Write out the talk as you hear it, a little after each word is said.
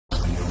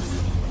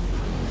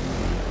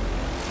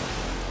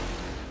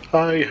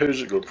Hi,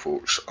 how's it going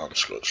folks? I'm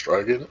Scott's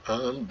Dragon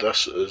and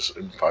this is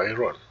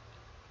Empyrion.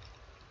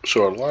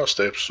 So our last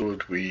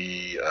episode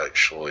we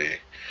actually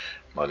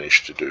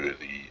managed to do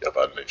the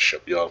abandoned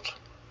shipyard.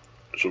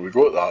 So we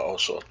got that all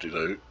sorted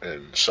out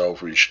and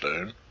salvaged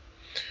down.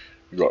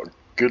 We got a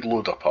good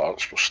load of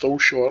parts, we're still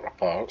short of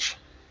parts.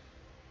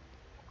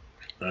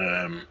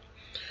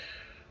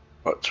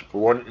 But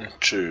wanting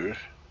to,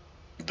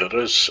 there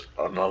is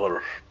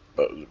another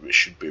bit that we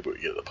should be able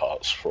to get the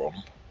parts from,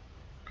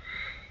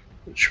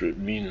 which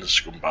means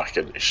going back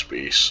into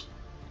space.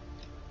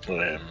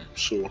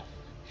 So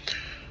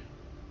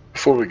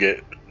before we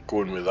get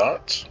going with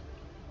that,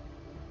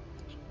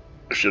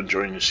 if you're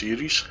enjoying the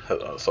series,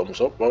 hit that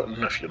thumbs up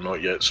button. If you're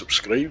not yet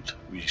subscribed,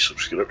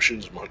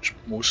 subscriptions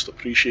most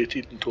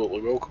appreciated and totally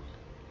welcome.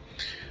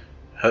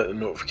 Hit the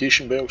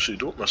notification bell so you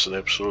don't miss an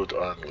episode,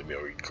 and leave me a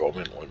wee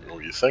comment, let me know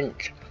what you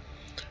think.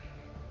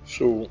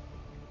 So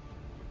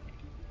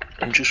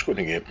I'm just going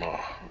to get my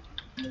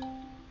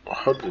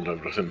HUD and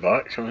everything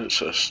back. I mean, it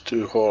says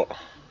too hot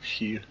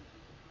heal.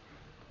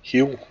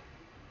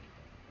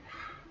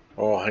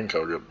 Oh, I think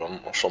I'll get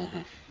burnt or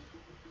something.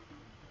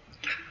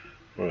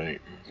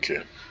 Right,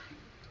 okay.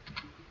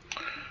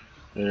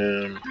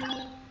 Have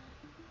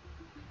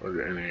I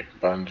got any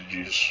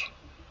bandages,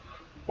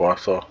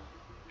 water,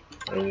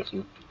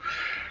 anything?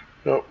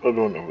 Nope, I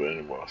don't have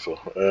any water.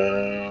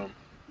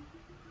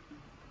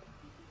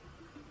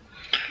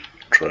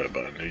 Try a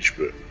bandage,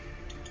 but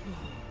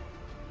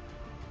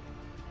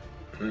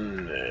nah, I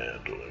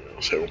don't think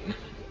that's helping.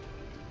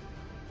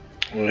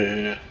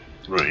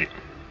 Right.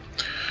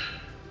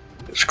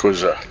 It's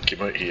because I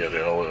came out here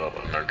earlier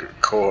and I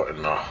got caught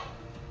in I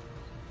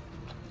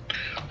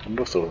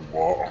wonder if there was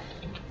water.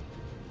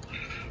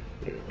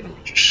 Right, let me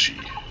just see.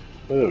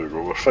 There we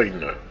go, we're fine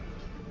now.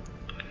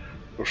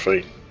 We're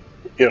fine.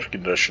 Air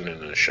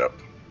conditioning in the ship.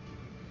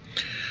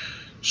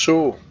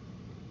 So,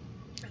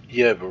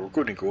 yeah, but we're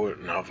going to go out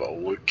and have a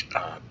look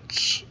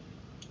at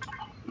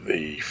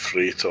the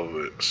freighter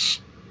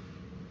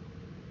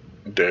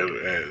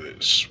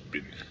that's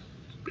been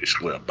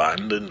basically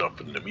abandoned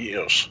up in the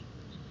meters.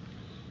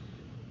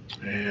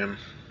 I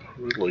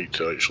would like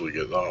to actually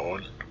get that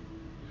on.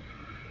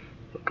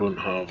 I don't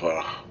have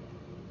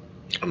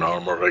an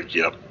armour rig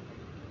yet,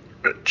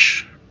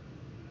 which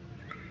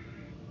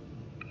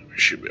we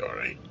should be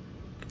alright.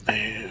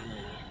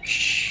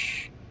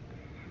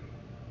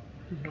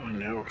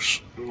 Nothing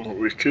else. Well,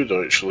 we could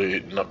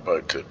actually nip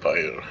back to the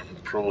pirate.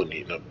 Probably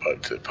need to nip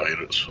back to the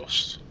pirates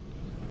first.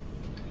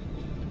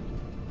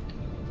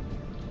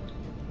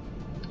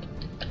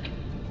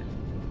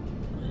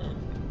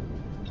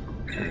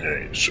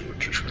 Right, so we're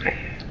just going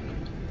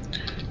to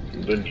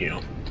come down here.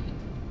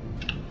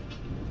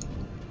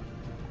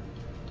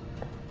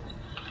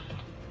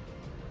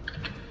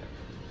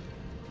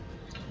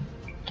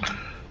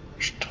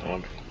 Just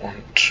tab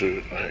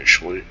onto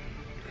actually.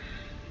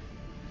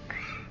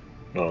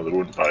 No, they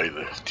won't buy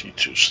the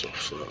T2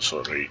 stuff, so that's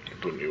alright.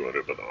 Don't you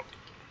worry about that.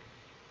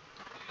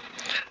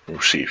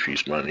 We'll see if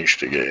he's managed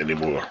to get any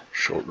more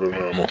shotgun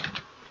ammo.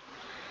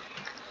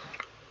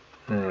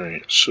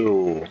 Right,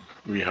 so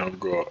we have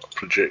got a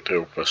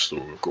projectile pistol,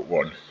 we've got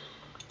one.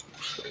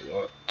 So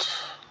that.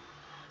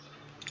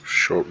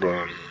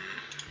 Shotgun,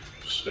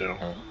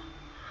 cell,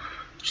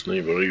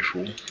 sniper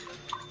rifle.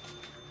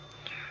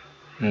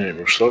 Right,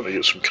 we're starting to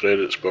get some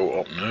credits built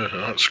up now,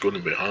 that's going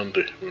to be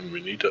handy when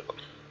we need it.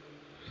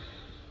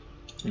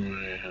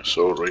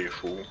 Assault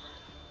rifle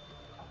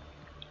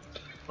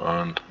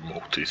and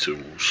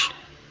multi-tools.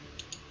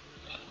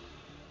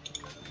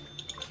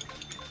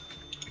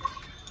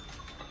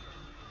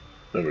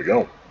 There we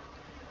go.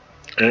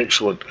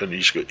 Excellent, and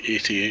he's got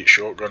 88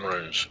 shotgun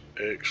rounds.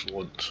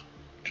 Excellent,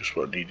 just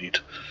what I needed.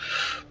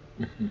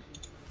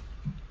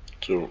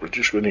 So we're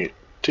just going to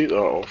take that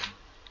off,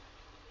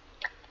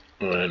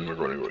 and then we're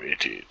going to go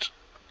 88.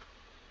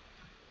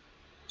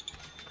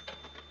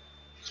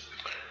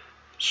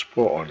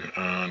 Spot on,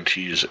 and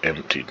he's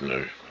emptied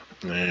now.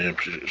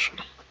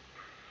 Minigun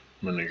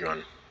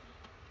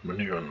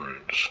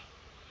rounds.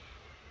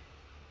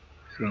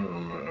 I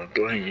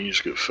don't think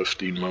he's got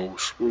 15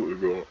 mils. What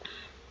have we got?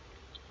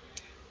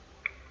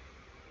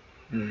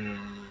 I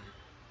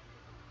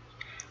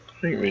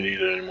think we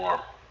need any more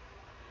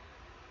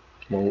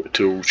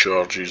multi-tool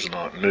charges and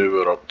that. Now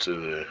we're up to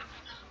the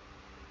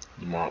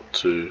Mark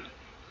II.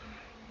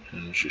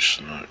 Energy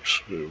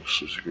snacks. What else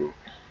has he got?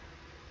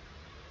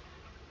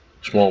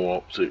 Small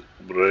optic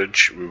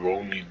bridge. We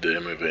will need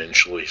them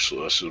eventually,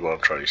 so this is why I'm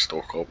trying to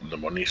stock up on the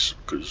monies,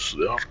 because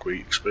they are quite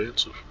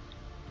expensive.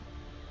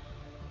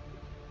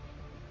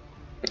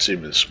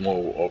 Same with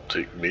small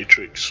optic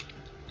matrix.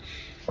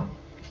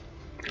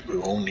 We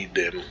will need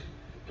them,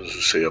 as I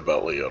say, a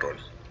bit later on.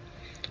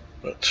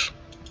 But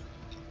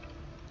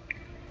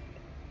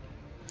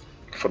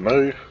for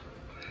now,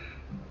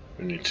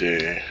 we need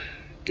to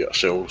get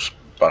ourselves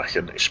back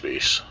into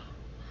space.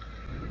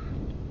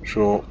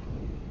 So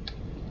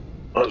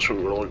that's what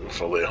we're looking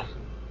for there.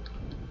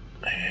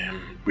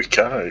 We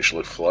can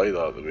actually fly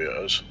that the way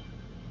it is,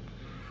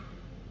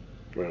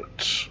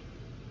 but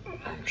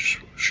I'm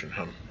just watching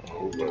him. I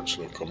hope that's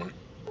not coming.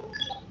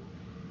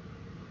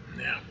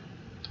 Yeah.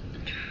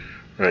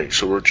 Right,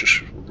 so we're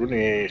going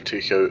to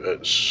take out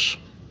its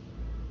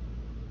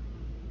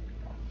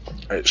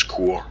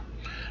core,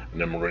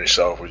 and then we're going to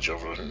salvage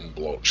everything in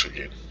blocks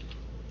again.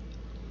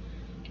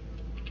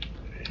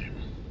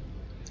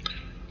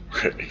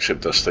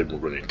 Except this time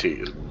we're going to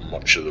take as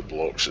much of the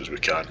blocks as we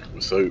can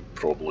without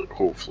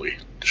hopefully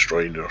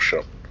destroying our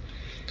ship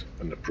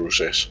in the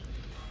process.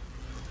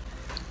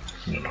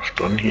 Enough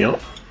done here.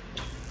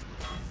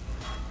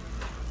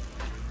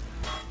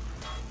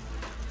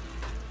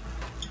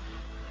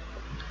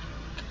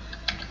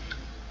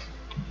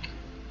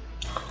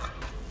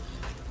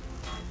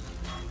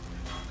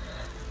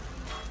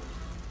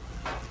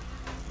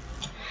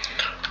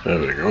 There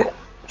we go.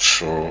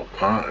 So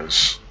that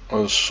is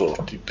us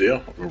sorted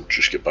there. We'll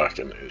just get back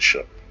into the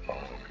ship.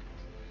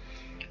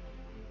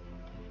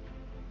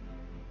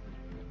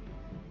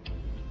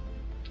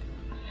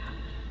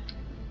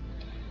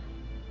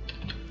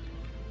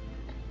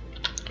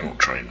 We'll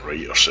try and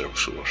right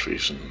ourselves so we're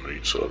facing the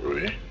right sort of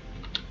way.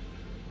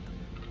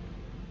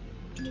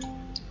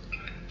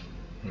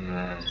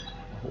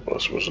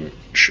 This wasn't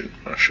shooting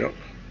my ship.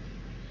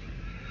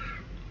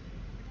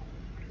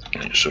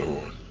 Right, so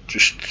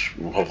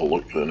we'll have a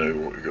look at now.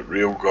 We've got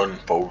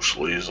railgun, pulse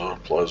laser,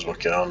 plasma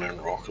cannon,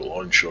 rocket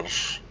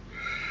launchers,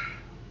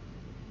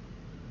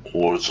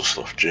 loads of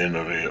stuff,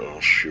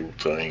 generators, fuel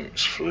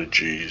tanks,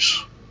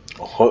 fridges.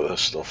 A lot of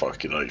this stuff I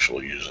can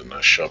actually use in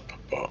this ship,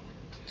 but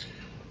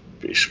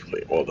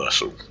basically all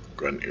this will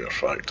go into our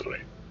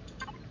factory.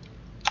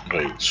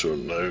 Right, so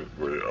now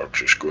we are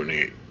just going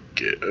to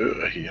get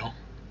out of here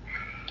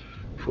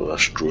before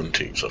this drone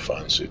takes a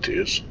fancy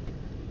to us.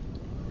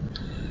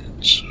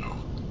 So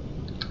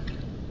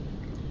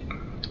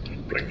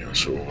bring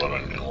this over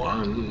into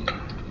land,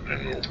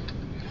 and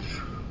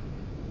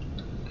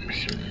we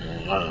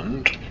can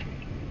land,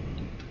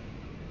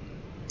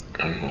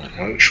 and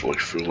we'll actually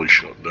fully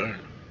shut down.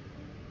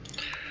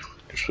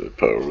 Just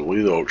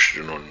leave the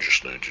oxygen on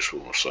just now, just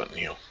while we're sitting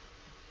here.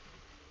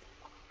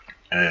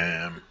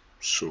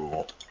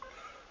 So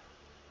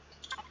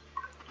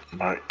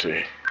back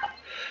to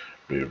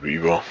where we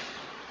were.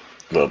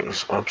 There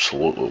is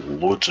absolutely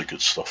loads of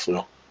good stuff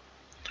there.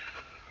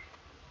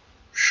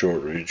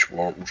 Short range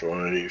warp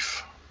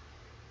drive,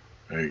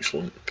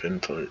 excellent.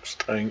 Pentax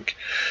tank,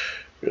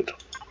 good.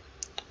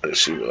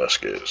 Let's see what this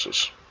gets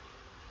us.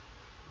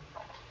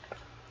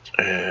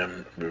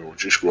 We will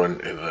just go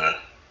into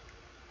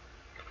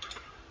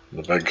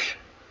the big,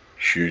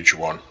 huge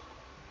one,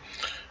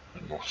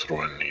 and we'll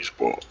throw in these,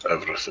 but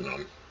everything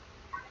on,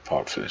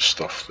 apart from the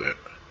stuff that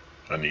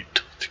I need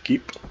to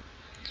keep.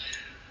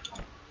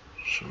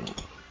 So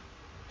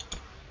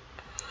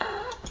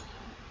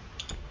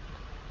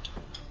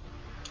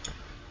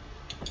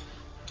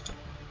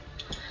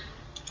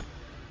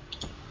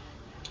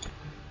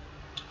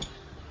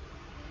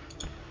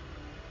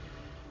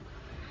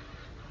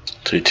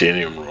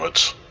titanium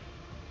rods.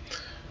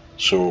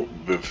 So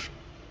we've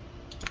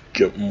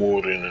got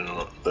more than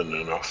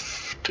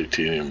enough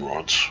titanium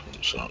rods.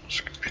 So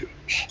that's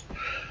computers.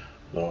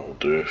 That'll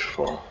do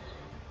for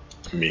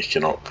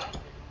making up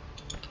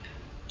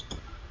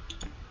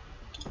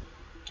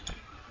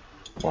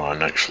my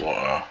next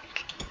lot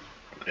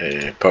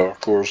of power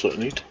cores that I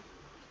need.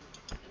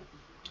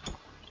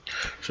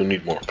 So I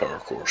need more power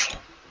cores.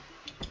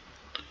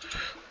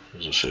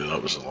 As I say,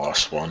 that was the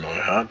last one I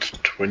had.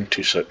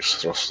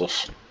 26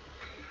 thrusters.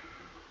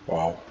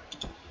 Wow.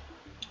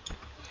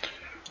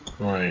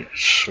 Right,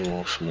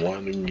 so some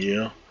landing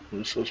gear.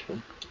 What's this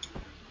one?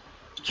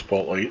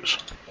 Spotlights.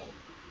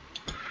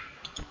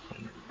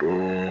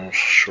 Doors,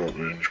 short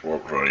range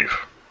warp drive.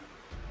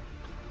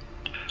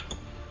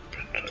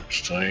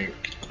 Pentax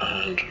tank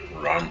and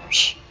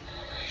ramps.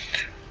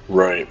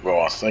 Right,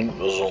 well I think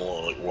there's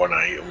only like one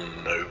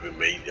item now we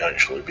might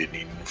actually be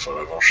needing for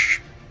our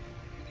ship.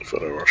 If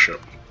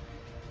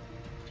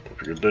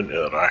we go down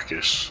to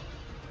Arakis,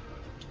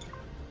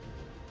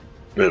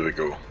 there we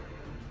go.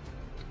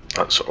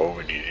 That's all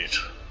we needed.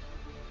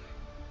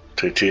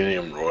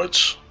 Titanium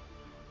rods.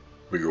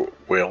 We got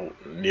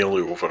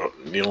nearly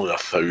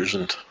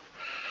 1,000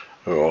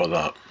 out of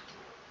that,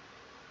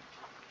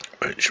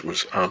 which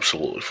was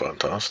absolutely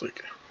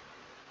fantastic.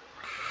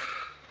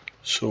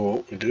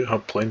 So we do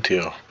have plenty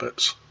of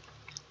bits.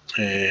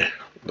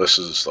 This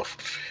is the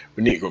stuff.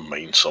 We need to go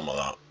mine some of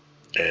that.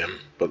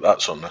 But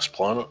that's on this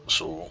planet,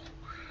 so,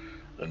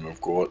 and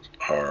we've got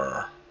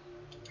our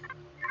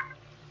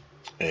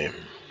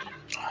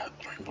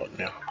button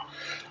there,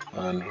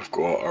 and we've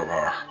got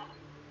our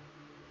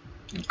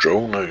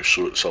drill now,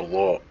 so it's a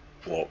lot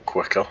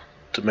quicker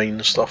to mine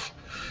the stuff.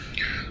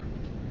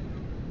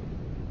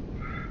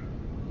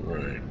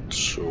 Right,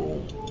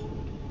 so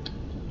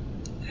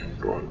I'm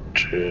going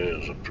to,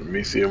 there's a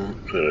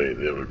Promethium, right,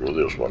 there we go,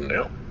 there's one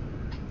there.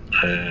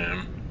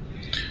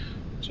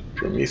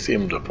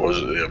 Promethium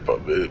deposit there,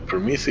 but with the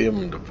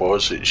Promethium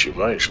deposits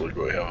you've actually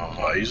got to have a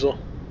visor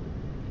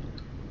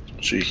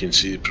so you can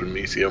see the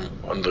Promethium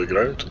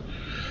underground.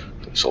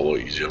 It's a lot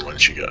easier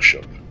once you get a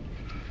ship.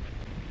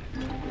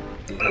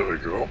 There we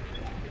go.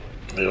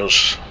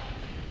 There's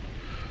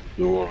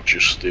the ore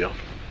just there.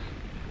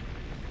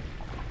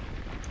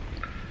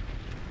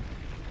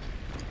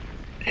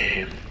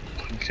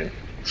 Thinking,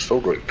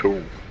 still got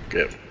to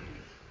get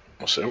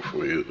myself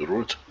away out the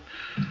road.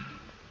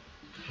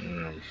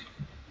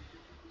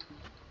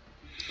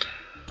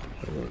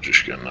 We're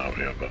just getting that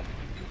way a bit.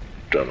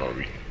 Down a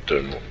wee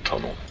downward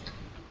tunnel.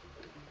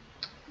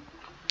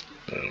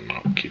 And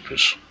that'll keep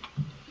us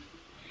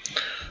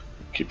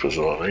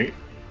alright.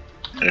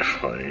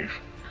 F5.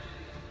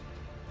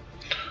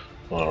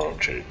 Another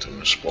object in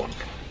the spawn.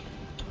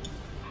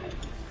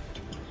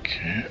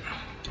 Okay,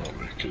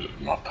 because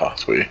it's my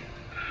pathway.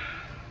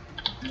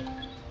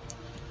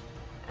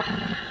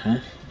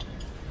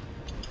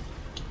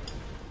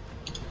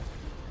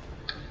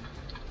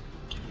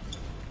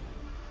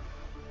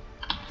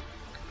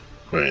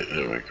 Right,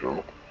 there we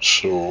go.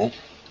 So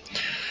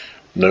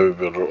now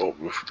we've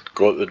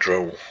got the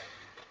drill.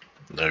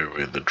 Now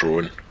with the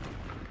drone,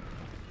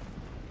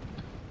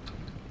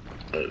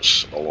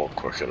 it's a lot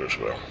quicker as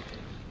well.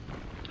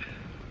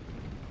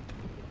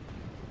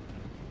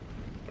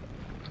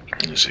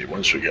 You see,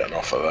 once we get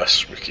enough of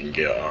this, we can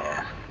get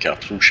our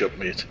capital ship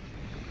made,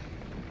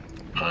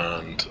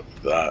 and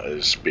that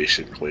is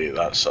basically,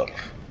 that's our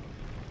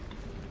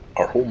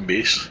home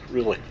base,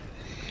 really.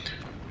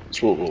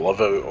 It's what we live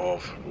out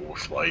of when we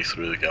fly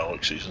through the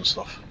galaxies and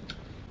stuff.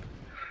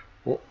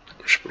 Oh,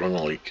 sprung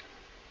a leak.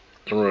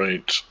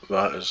 Right,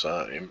 that is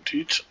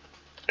emptied.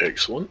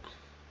 Excellent.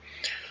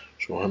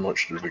 So how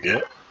much did we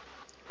get?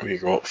 We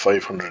got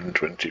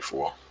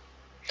 524,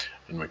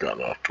 and we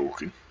got our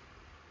token.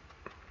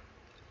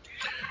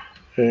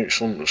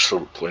 Excellent, there's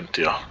still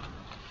plenty of...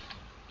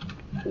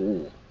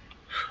 Oh,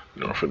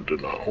 nothing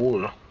doing that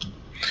hole there.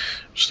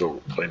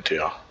 Still plenty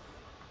of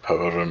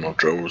power in our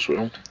drill as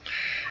well.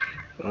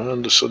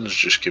 And the sun's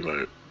just came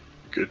out.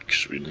 Good,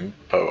 because we need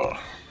power.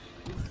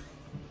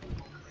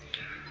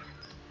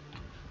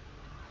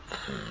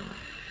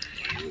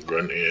 Go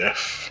into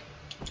F.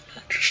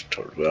 Just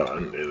tuck that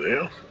into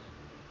there.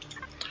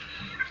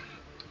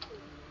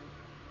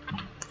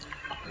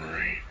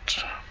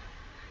 Right.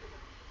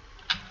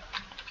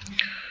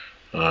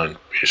 And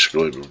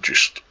basically we'll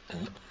just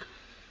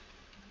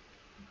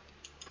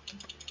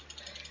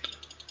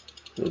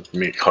we'll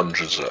make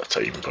hundreds at a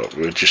time, but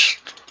we'll just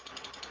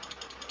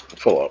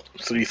fill up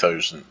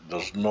 3,000.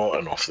 There's not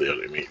enough there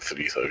to make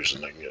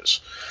 3,000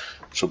 ingots.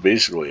 So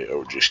basically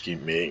it'll just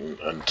keep making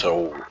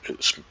until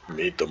it's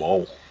made them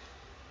all.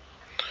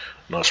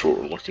 And that's what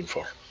we're looking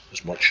for,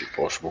 as much as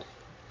possible.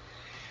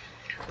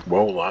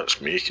 Well,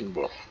 that's making,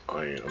 but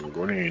I am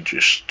going to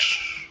just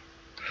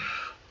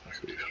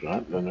wait for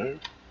that now.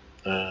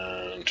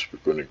 And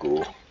we're going to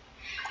go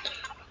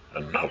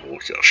and have a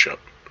look at our ship.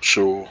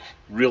 So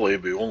really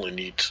we only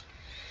need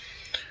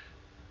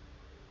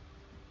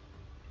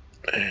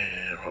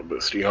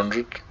about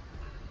 300?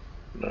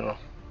 No,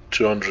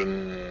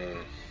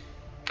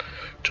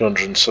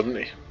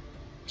 270,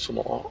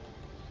 something like that.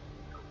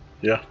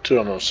 Yeah,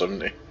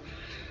 270.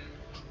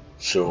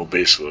 So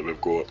basically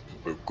we've got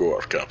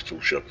our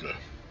capital ship now.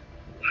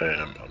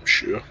 I'm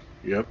sure.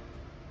 Yep.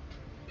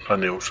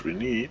 And else we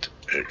need.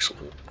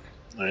 Excellent.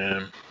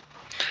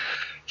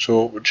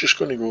 So we're just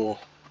going to go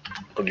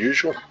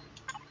unusual,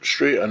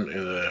 straight into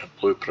the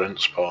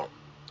blueprints part,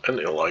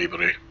 into the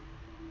library.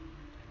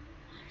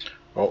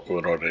 Oh,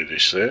 we're already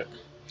set.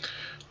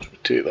 So we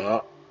take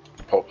that,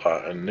 pop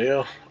that in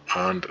there,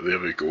 and there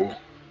we go.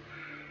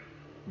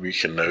 We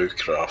can now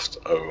craft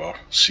our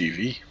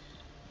CV.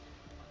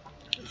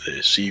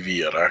 The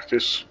CV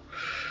Arakis.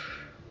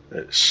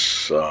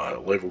 It's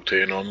level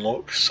 10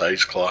 unlock,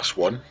 size class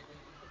 1.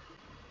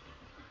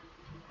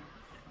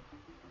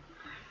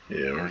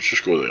 Yeah, let's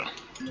just go there.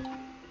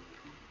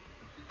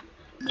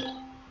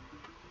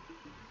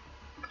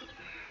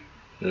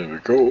 There we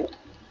go.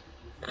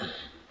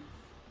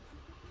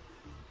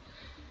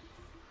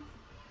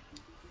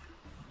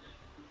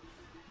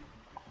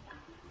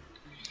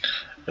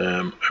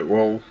 It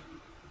will...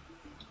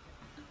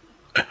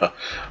 I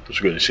was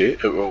going to say,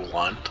 it will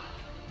land.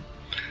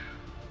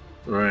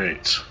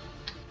 Right.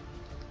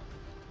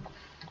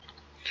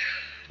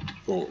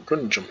 So we're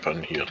going to jump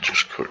in here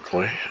just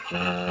quickly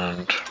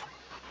and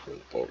put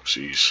the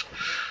boxes,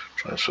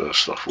 transfer the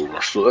stuff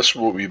over. So this is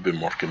what we've been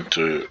working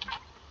to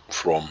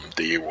from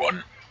day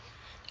one,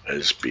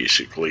 is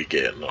basically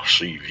getting our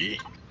CV,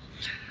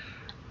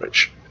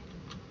 which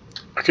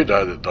I could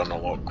have it done a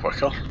lot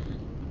quicker,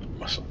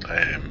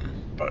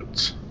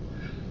 but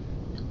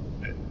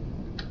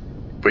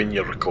when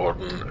you're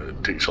recording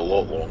it takes a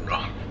lot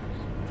longer.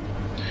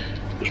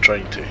 Just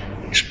trying to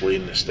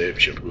explain the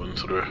steps you're going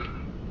through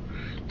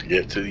to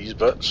get to these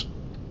bits.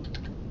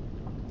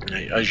 Now,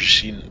 as you've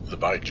seen, the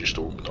back just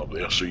opened up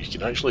there, so you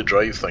can actually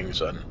drive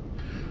things in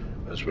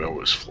as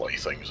well as fly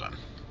things in.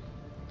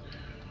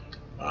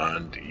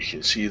 And you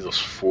can see there's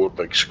 4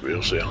 big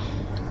squares there.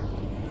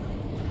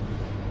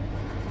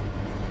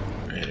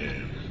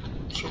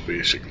 So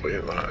basically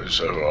that is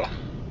our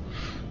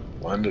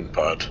landing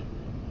pad.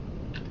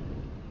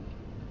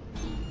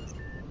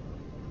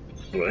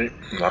 Right,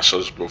 and that's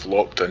us, we've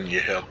locked in,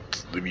 you heard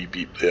the wee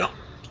beep there.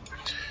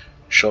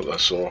 Shut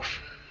this off.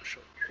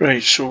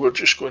 Right, so we're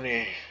just going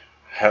to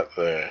hit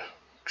the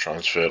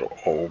transfer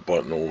all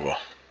button over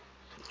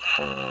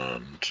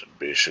and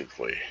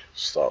basically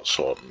start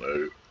sorting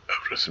out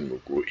everything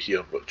we've got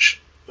here,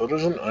 which there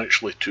isn't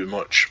actually too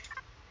much.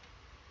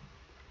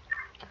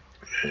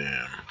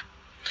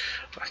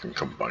 I can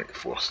come back and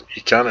forth.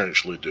 You can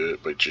actually do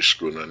it by just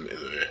going into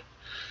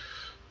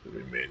the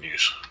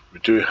menus. We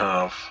do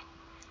have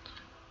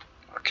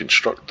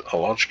a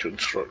large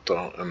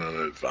constructor and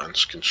an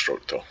advanced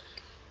constructor.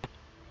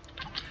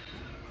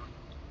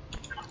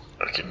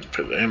 I can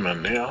put them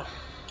in there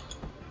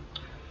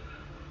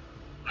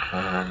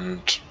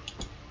and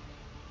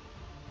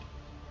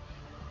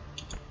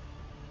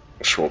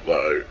swap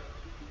that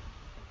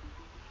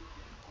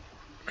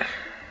out.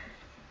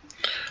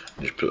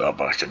 Just put that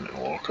back into the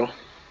locker.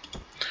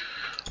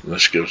 And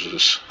this gives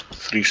us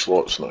 3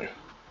 slots now.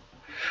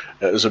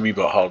 It is a wee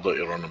bit harder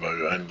to run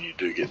about and you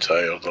do get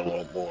tired a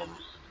lot more and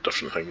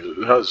different things.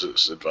 It has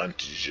its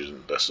advantages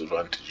and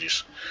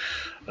disadvantages.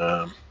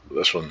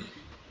 This one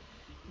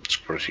is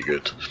pretty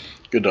good.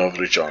 Good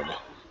average armour.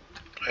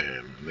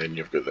 Then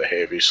you've got the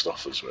heavy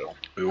stuff as well.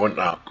 We want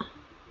that.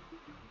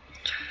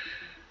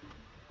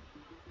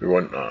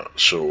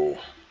 So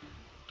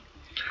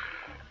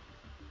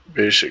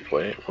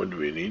basically, what do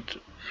we need?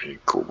 We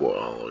need cobalt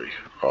alloy.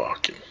 Oh, I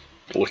can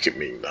look at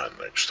making that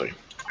next time.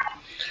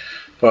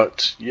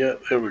 But yeah,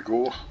 there we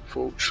go,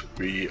 folks.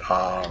 We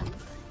are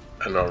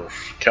in our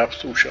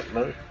capital ship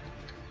now.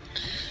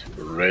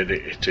 We're ready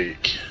to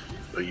take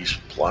these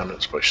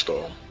planets by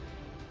storm.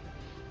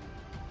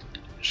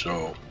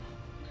 So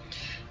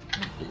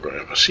I'm going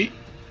to have a seat.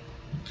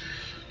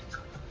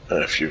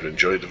 If you've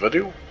enjoyed the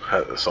video,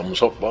 hit the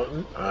thumbs up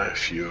button.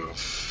 If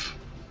you've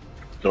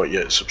not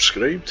yet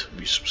subscribed,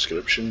 these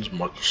subscriptions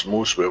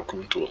most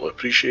welcome, totally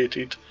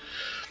appreciated.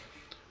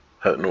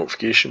 Hit the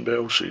notification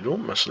bell so you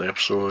don't miss an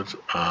episode,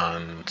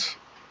 and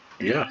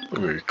yeah,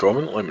 leave me a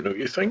comment, let me know what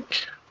you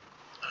think,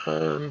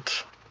 and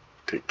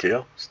take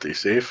care, stay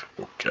safe,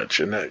 we'll catch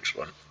you next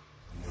one.